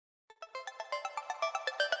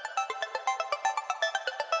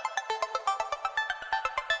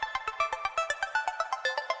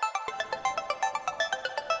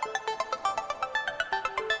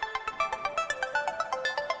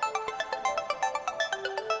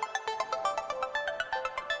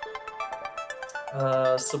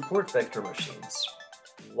Support vector machines.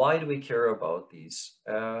 Why do we care about these?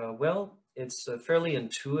 Well, it's fairly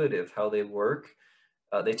intuitive how they work.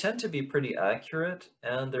 They tend to be pretty accurate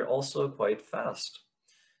and they're also quite fast.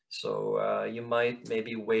 So you might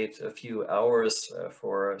maybe wait a few hours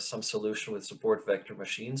for some solution with support vector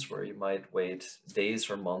machines where you might wait days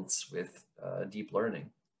or months with deep learning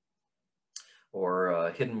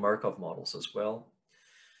or hidden Markov models as well.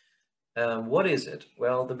 What is it?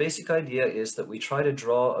 Well, the basic idea is that we try to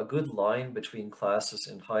draw a good line between classes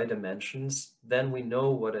in high dimensions. Then we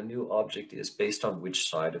know what a new object is based on which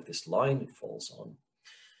side of this line it falls on.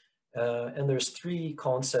 And there's three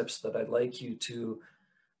concepts that I'd like you to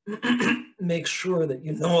make sure that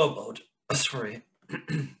you know about. Sorry.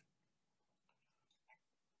 Need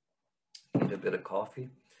a bit of coffee.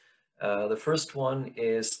 The first one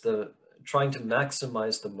is trying to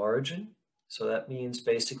maximize the margin. So that means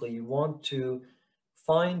basically you want to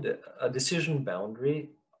find a decision boundary,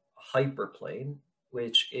 hyperplane,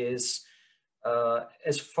 which is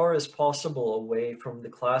as far as possible away from the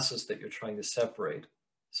classes that you're trying to separate.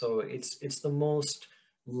 So it's the most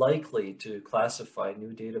likely to classify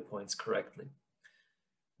new data points correctly.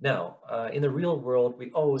 Now, in the real world,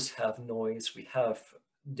 we always have noise. We have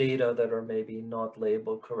data that are maybe not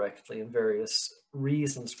labeled correctly and various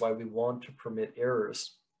reasons why we want to permit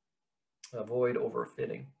errors, avoid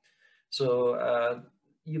overfitting. So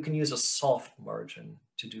you can use a soft margin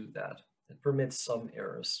to do that. It permits some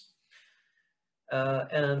errors.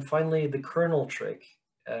 And finally, the kernel trick.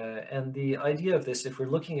 And the idea of this, if we're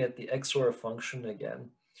looking at the XOR function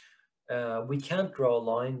again, we can't draw a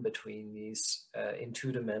line between these in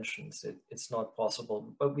two dimensions. It's not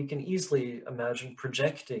possible, but we can easily imagine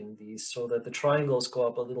projecting these so that the triangles go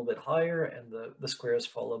up a little bit higher and the squares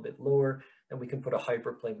fall a bit lower, and we can put a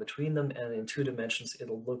hyperplane between them, and in two dimensions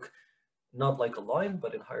it'll look not like a line,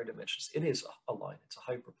 but in higher dimensions it is a line, it's a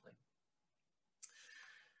hyperplane.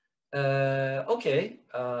 Okay,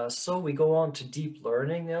 so we go on to deep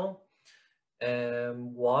learning now.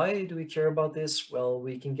 Why do we care about this? Well,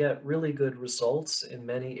 we can get really good results in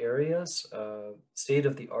many areas, state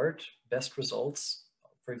of the art, best results,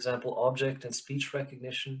 for example, object and speech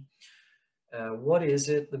recognition. What is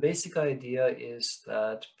it? The basic idea is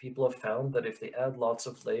that people have found that if they add lots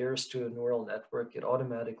of layers to a neural network, it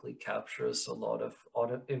automatically captures a lot of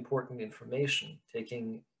important information,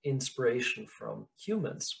 taking inspiration from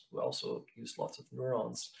humans who also use lots of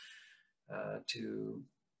neurons to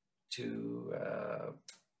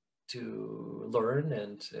learn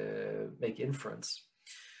and make inference.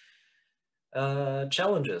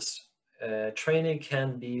 Challenges. Training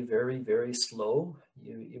can be very, very slow.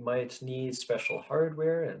 You might need special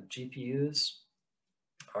hardware and GPUs.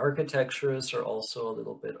 Architectures are also a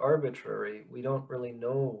little bit arbitrary. We don't really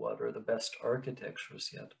know what are the best architectures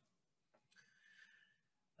yet.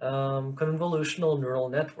 Convolutional neural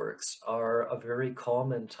networks are a very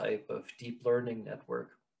common type of deep learning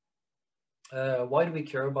network. Why do we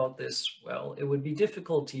care about this? Well, it would be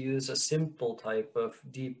difficult to use a simple type of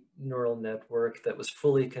deep neural network that was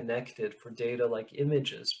fully connected for data like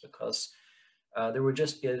images, because there would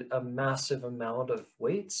just be a massive amount of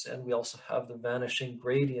weights, and we also have the vanishing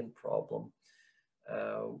gradient problem,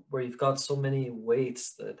 where you've got so many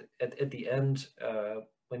weights that at the end,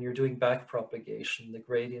 when you're doing backpropagation, the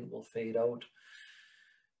gradient will fade out.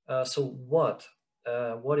 So what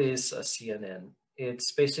is a CNN?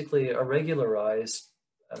 It's basically a regularized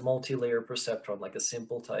multi-layer perceptron, like a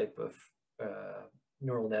simple type of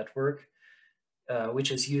neural network,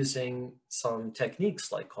 which is using some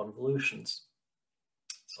techniques like convolutions.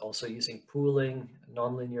 It's also using pooling,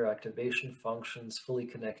 nonlinear activation functions, fully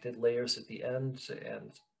connected layers at the end,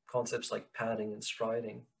 and concepts like padding and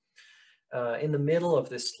striding. In the middle of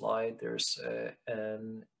this slide, there's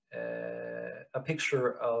a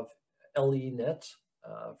picture of LENet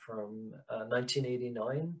from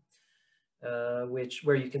 1989,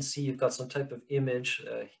 where you can see you've got some type of image,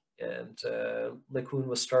 and LeCun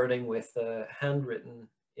was starting with handwritten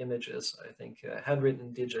images, I think,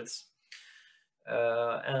 handwritten digits.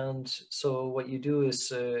 And so what you do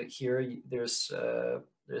is here there's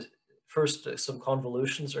first some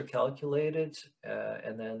convolutions are calculated,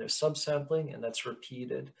 and then there's subsampling, and that's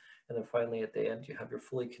repeated. And then finally at the end, you have your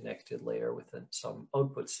fully connected layer with some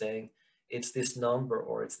output saying it's this number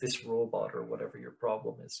or it's this robot or whatever your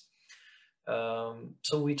problem is.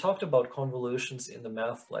 So we talked about convolutions in the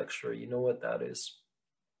math lecture. You know what that is.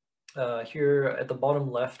 Here at the bottom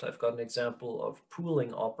left, I've got an example of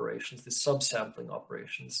pooling operations, the subsampling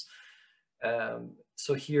operations.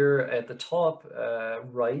 So here at the top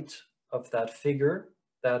right of that figure,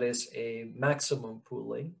 that is a maximum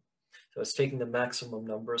pooling. So it's taking the maximum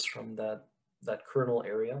numbers from that that kernel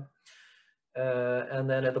area. And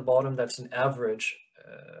then at the bottom, that's an average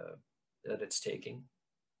that it's taking.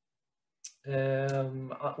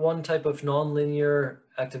 One type of nonlinear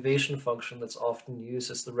activation function that's often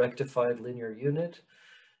used is the rectified linear unit,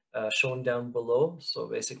 shown down below. So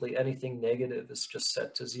basically anything negative is just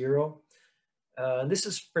set to 0. This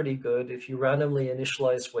is pretty good. If you randomly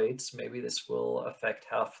initialize weights, maybe this will affect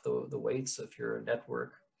half the weights of your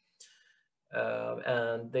network.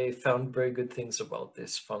 And they found very good things about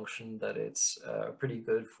this function, that it's pretty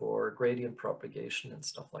good for gradient propagation and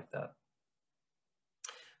stuff like that.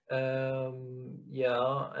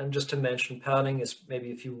 Yeah, and just to mention, padding is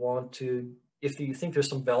maybe if you want to, if you think there's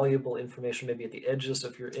some valuable information maybe at the edges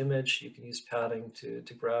of your image, you can use padding to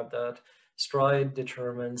grab that. Stride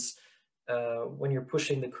determines when you're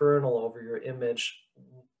pushing the kernel over your image,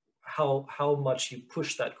 how much you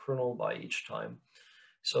push that kernel by each time.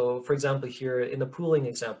 So for example, here in the pooling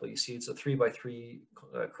example, you see it's a 3x3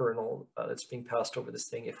 kernel that's being passed over this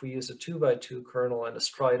thing. If we use a 2x2 kernel and a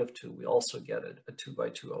stride of 2, we also get a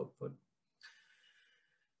 2x2 output.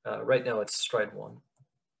 Right now it's stride 1.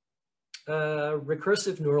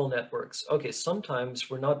 Recursive neural networks. Okay,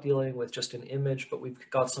 sometimes we're not dealing with just an image, but we've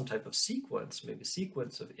got some type of sequence, maybe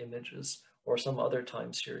sequence of images or some other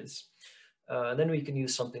time series. And then we can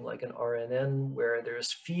use something like an RNN where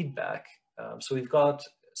there's feedback. So we've got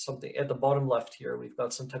something at the bottom left here, we've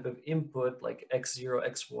got some type of input like x0,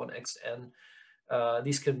 x1, xn.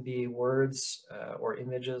 These can be words or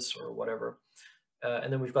images or whatever.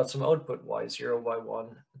 And then we've got some output y0,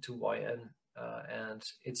 y1 to yn. And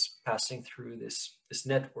it's passing through this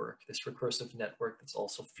network, this recursive network that's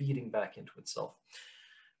also feeding back into itself.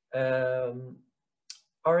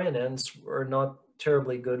 RNNs were not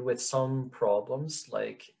terribly good with some problems,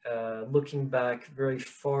 like looking back very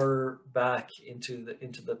far back into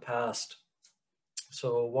the past.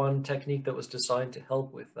 So one technique that was designed to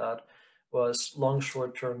help with that was long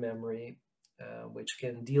short-term memory, which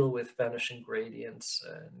can deal with vanishing gradients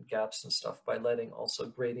and gaps and stuff by letting also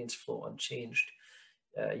gradients flow unchanged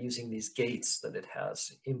using these gates that it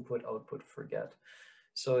has, input, output, forget.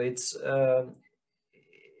 So it's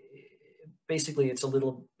basically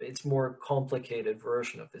it's more complicated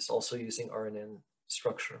version of this, also using RNN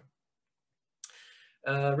structure.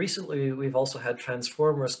 Recently, we've also had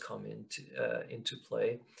transformers come into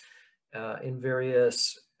play in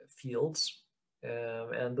various fields.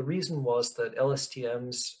 And the reason was that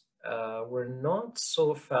LSTMs were not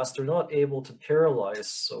so fast, they're not able to parallelize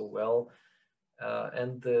so well.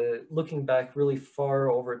 And looking back really far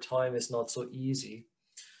over time is not so easy.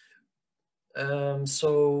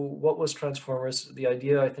 So what was transformers? The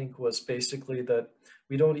idea, I think, was basically that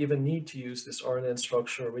we don't even need to use this RNN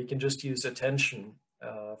structure. We can just use attention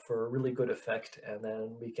for a really good effect, and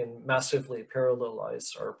then we can massively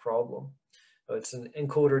parallelize our problem. It's an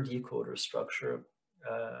encoder-decoder structure.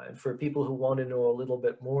 And for people who want to know a little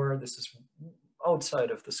bit more, this is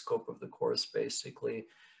outside of the scope of the course, basically.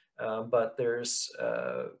 But there's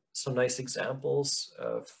some nice examples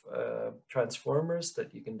of transformers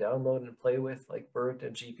that you can download and play with, like BERT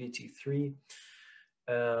and GPT-3.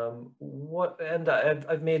 And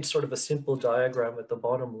I've made sort of a simple diagram at the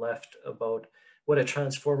bottom left about what a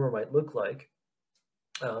transformer might look like.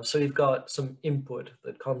 So you've got some input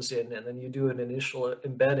that comes in, and then you do an initial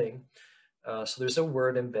embedding. So there's a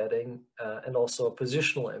word embedding and also a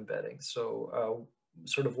positional embedding. So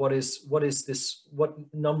sort of what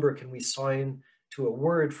number can we assign to a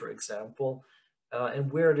word, for example,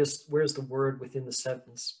 and where's the word within the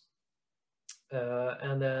sentence.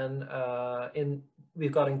 And then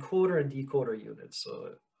we've got encoder and decoder units.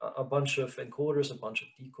 So a bunch of encoders, a bunch of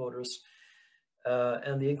decoders.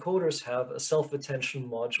 And the encoders have a self-attention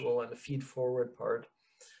module and a feed-forward part.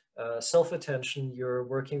 Self-attention, you're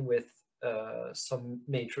working with some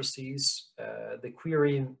matrices, the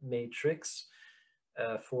query matrix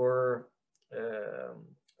for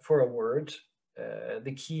a word,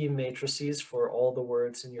 the key matrices for all the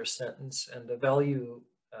words in your sentence, and the value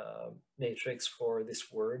matrix for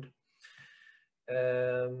this word.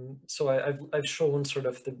 So I've shown sort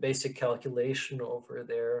of the basic calculation over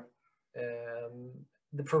there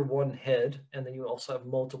for one head, and then you also have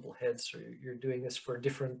multiple heads, so you're doing this for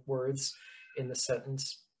different words in the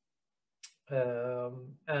sentence.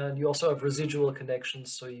 And you also have residual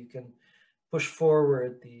connections, so you can push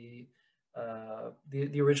forward the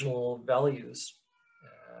original values,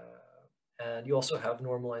 and you also have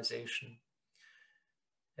normalization.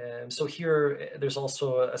 So here, there's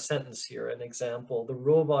also a sentence here, an example: the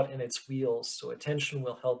robot and its wheels. So attention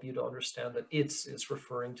will help you to understand that it's is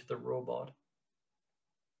referring to the robot.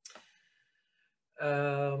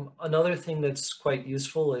 Another thing that's quite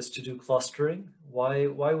useful is to do clustering. Why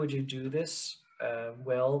would you do this?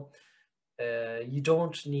 Well, you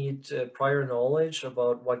don't need prior knowledge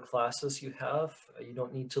about what classes you have. You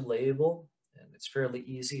don't need to label, and it's fairly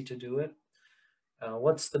easy to do it.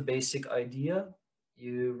 What's the basic idea?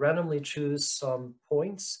 You randomly choose some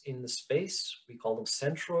points in the space, we call them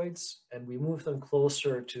centroids, and we move them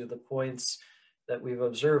closer to the points that we've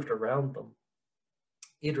observed around them,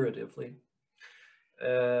 iteratively.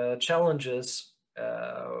 Challenges,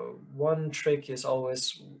 one trick is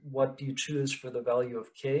always, what do you choose for the value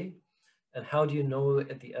of k? And how do you know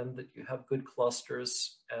at the end that you have good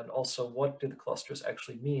clusters? And also, what do the clusters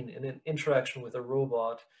actually mean? In an interaction with a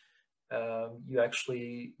robot, you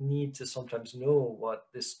actually need to sometimes know what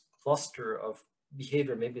this cluster of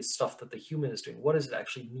behavior, maybe it's stuff that the human is doing, what does it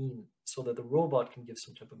actually mean, so that the robot can give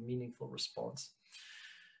some type of meaningful response.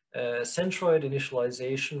 Centroid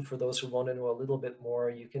initialization, for those who want to know a little bit more,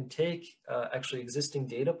 you can take actually existing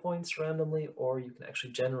data points randomly, or you can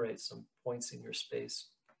actually generate some points in your space.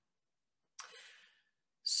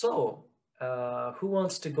 So, who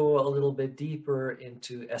wants to go a little bit deeper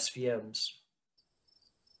into SVMs?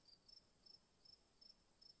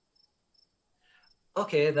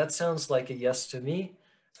 Okay, that sounds like a yes to me.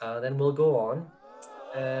 Then we'll go on.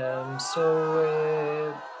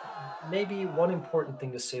 Maybe one important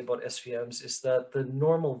thing to say about SVMs is that the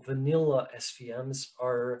normal vanilla SVMs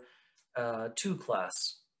are two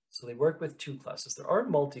class. So they work with two classes. There are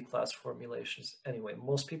multi-class formulations. Anyway,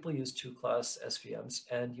 most people use two class SVMs,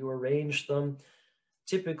 and you arrange them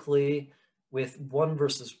typically with 1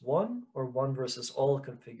 versus 1 or 1 versus all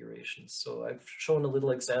configurations. So I've shown a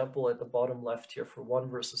little example at the bottom left here for 1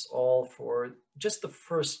 versus all for just the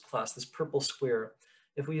first class, this purple square.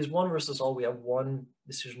 If we use 1 versus all, we have one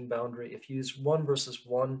decision boundary. If you use 1 versus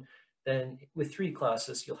 1, then with 3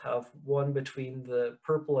 classes, you'll have 1 between the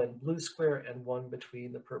purple and blue square and 1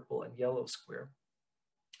 between the purple and yellow square.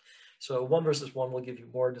 So 1 versus 1 will give you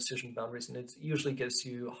more decision boundaries, and it usually gives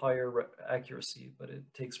you higher accuracy, but it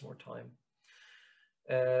takes more time.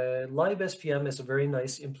 Live SVM is a very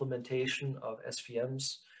nice implementation of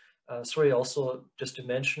SVMs. Sorry, also just to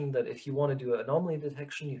mention that if you want to do anomaly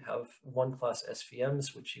detection, you have one class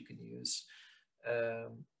SVMs, which you can use.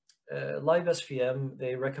 Live SVM,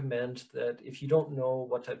 they recommend that if you don't know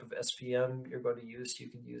what type of SVM you're going to use, you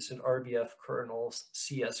can use an RBF kernel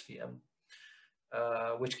CSVM,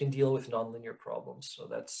 which can deal with nonlinear problems. So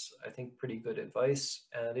that's, I think, pretty good advice.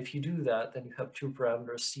 And if you do that, then you have two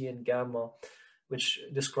parameters, C and gamma, which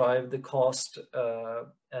describe the cost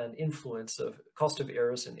and influence of cost of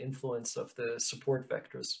errors and influence of the support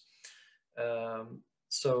vectors.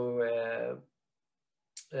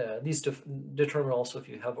 These determine also if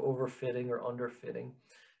you have overfitting or underfitting.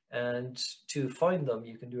 And to find them,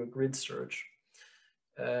 you can do a grid search.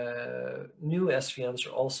 New SVMs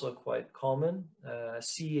are also quite common.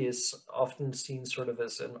 C is often seen sort of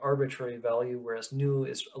as an arbitrary value, whereas new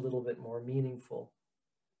is a little bit more meaningful.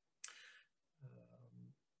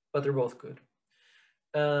 But they're both good.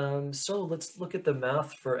 So let's look at the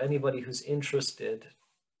math for anybody who's interested.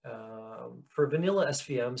 For vanilla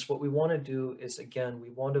SVMs, what we want to do is, again, we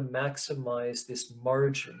want to maximize this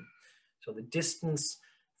margin. So the distance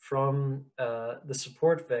from the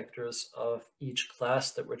support vectors of each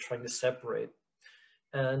class that we're trying to separate.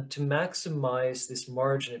 And to maximize this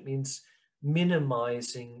margin, it means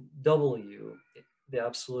minimizing W, the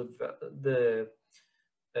absolute,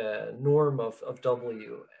 norm of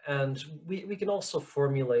W. And we can also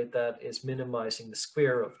formulate that as minimizing the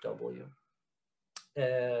square of W,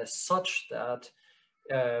 such that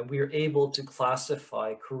we are able to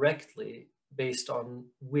classify correctly based on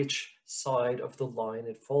which side of the line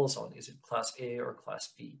it falls on. Is it class A or class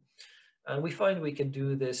B? And we find we can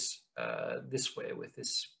do this this way with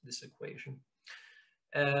this equation.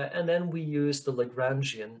 And then we use the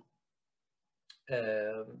Lagrangian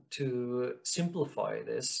to simplify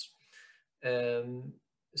this. Doing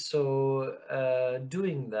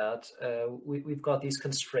that, we've got these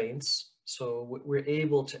constraints. So we're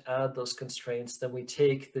able to add those constraints. Then we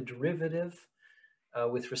take the derivative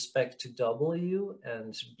with respect to W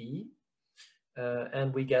and B.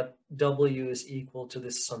 And we get W is equal to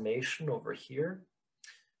this summation over here.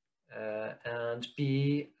 And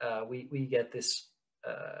B, we get this,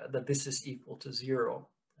 that this is equal to 0.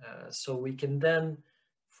 So we can then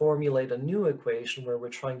formulate a new equation where we're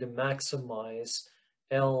trying to maximize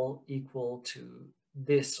L equal to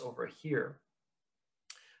this over here,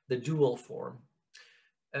 the dual form.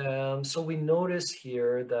 So we notice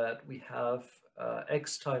here that we have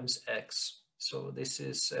x times x. So this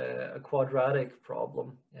is a quadratic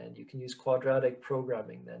problem, and you can use quadratic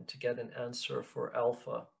programming then to get an answer for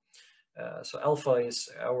alpha. So alpha is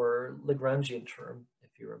our Lagrangian term,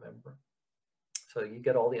 if you remember. So you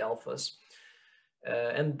get all the alphas,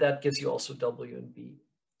 and that gives you also W and B.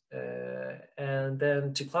 And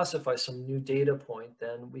then to classify some new data point,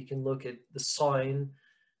 then we can look at the sign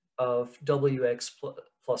of Wx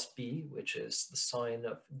plus B, which is the sign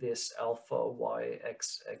of this alpha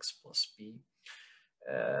Yx plus B.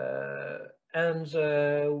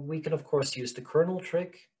 We can, of course, use the kernel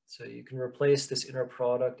trick. So you can replace this inner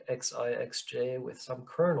product xi, xj with some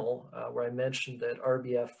kernel, where I mentioned that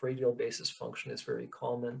RBF, radial basis function, is very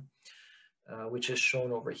common, which is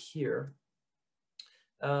shown over here.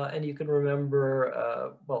 And you can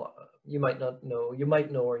remember, well, you might not know, you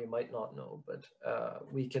might know or you might not know, but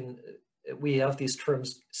we have these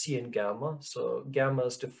terms C and gamma. So gamma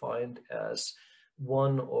is defined as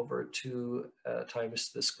 1/2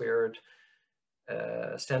 times the squared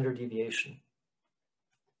standard deviation.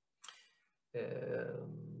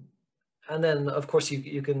 And then, of course,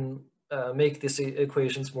 you can make these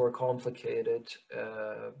equations more complicated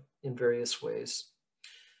in various ways.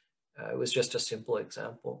 It was just a simple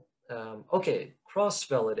example. Okay,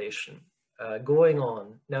 cross-validation going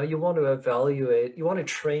on. Now you want to evaluate, you want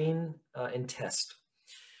to train and test.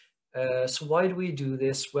 So why do we do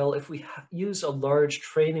this? Well, if we use a large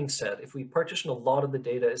training set, if we partition a lot of the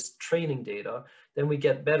data as training data, then we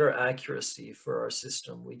get better accuracy for our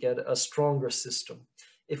system. We get a stronger system.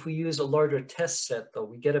 If we use a larger test set, though,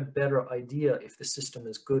 we get a better idea if the system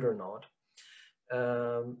is good or not.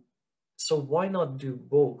 So why not do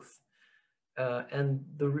both? And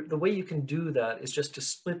the way you can do that is just to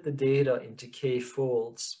split the data into k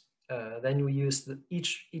folds. Then we use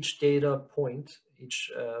each data point,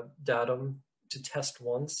 each datum, to test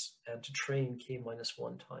once and to train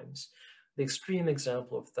k-1 times. The extreme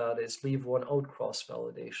example of that is leave one out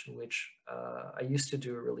cross-validation, which I used to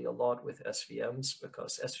do really a lot with SVMs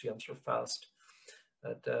because SVMs are fast.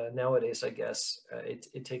 But nowadays, I guess,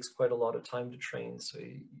 it takes quite a lot of time to train, so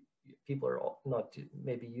people are not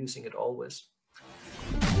maybe using it always.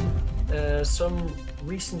 Some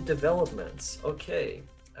recent developments. Okay.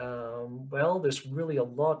 Well, there's really a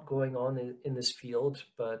lot going on in this field,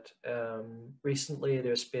 but recently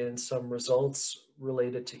there's been some results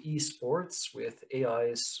related to esports with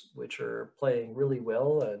AIs, which are playing really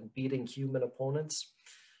well and beating human opponents.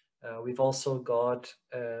 We've also got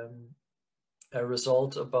a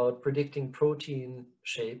result about predicting protein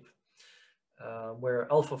shape, where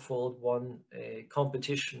AlphaFold won a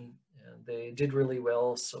competition, and they did really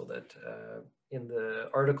well, so that in the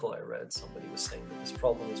article I read, somebody was saying that this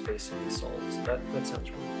problem is basically solved. So that sounds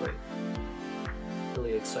really great,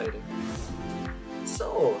 really exciting.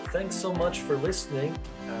 So thanks so much for listening.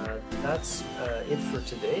 That's it for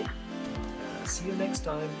today. See you next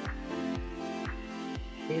time.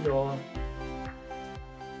 Hej då.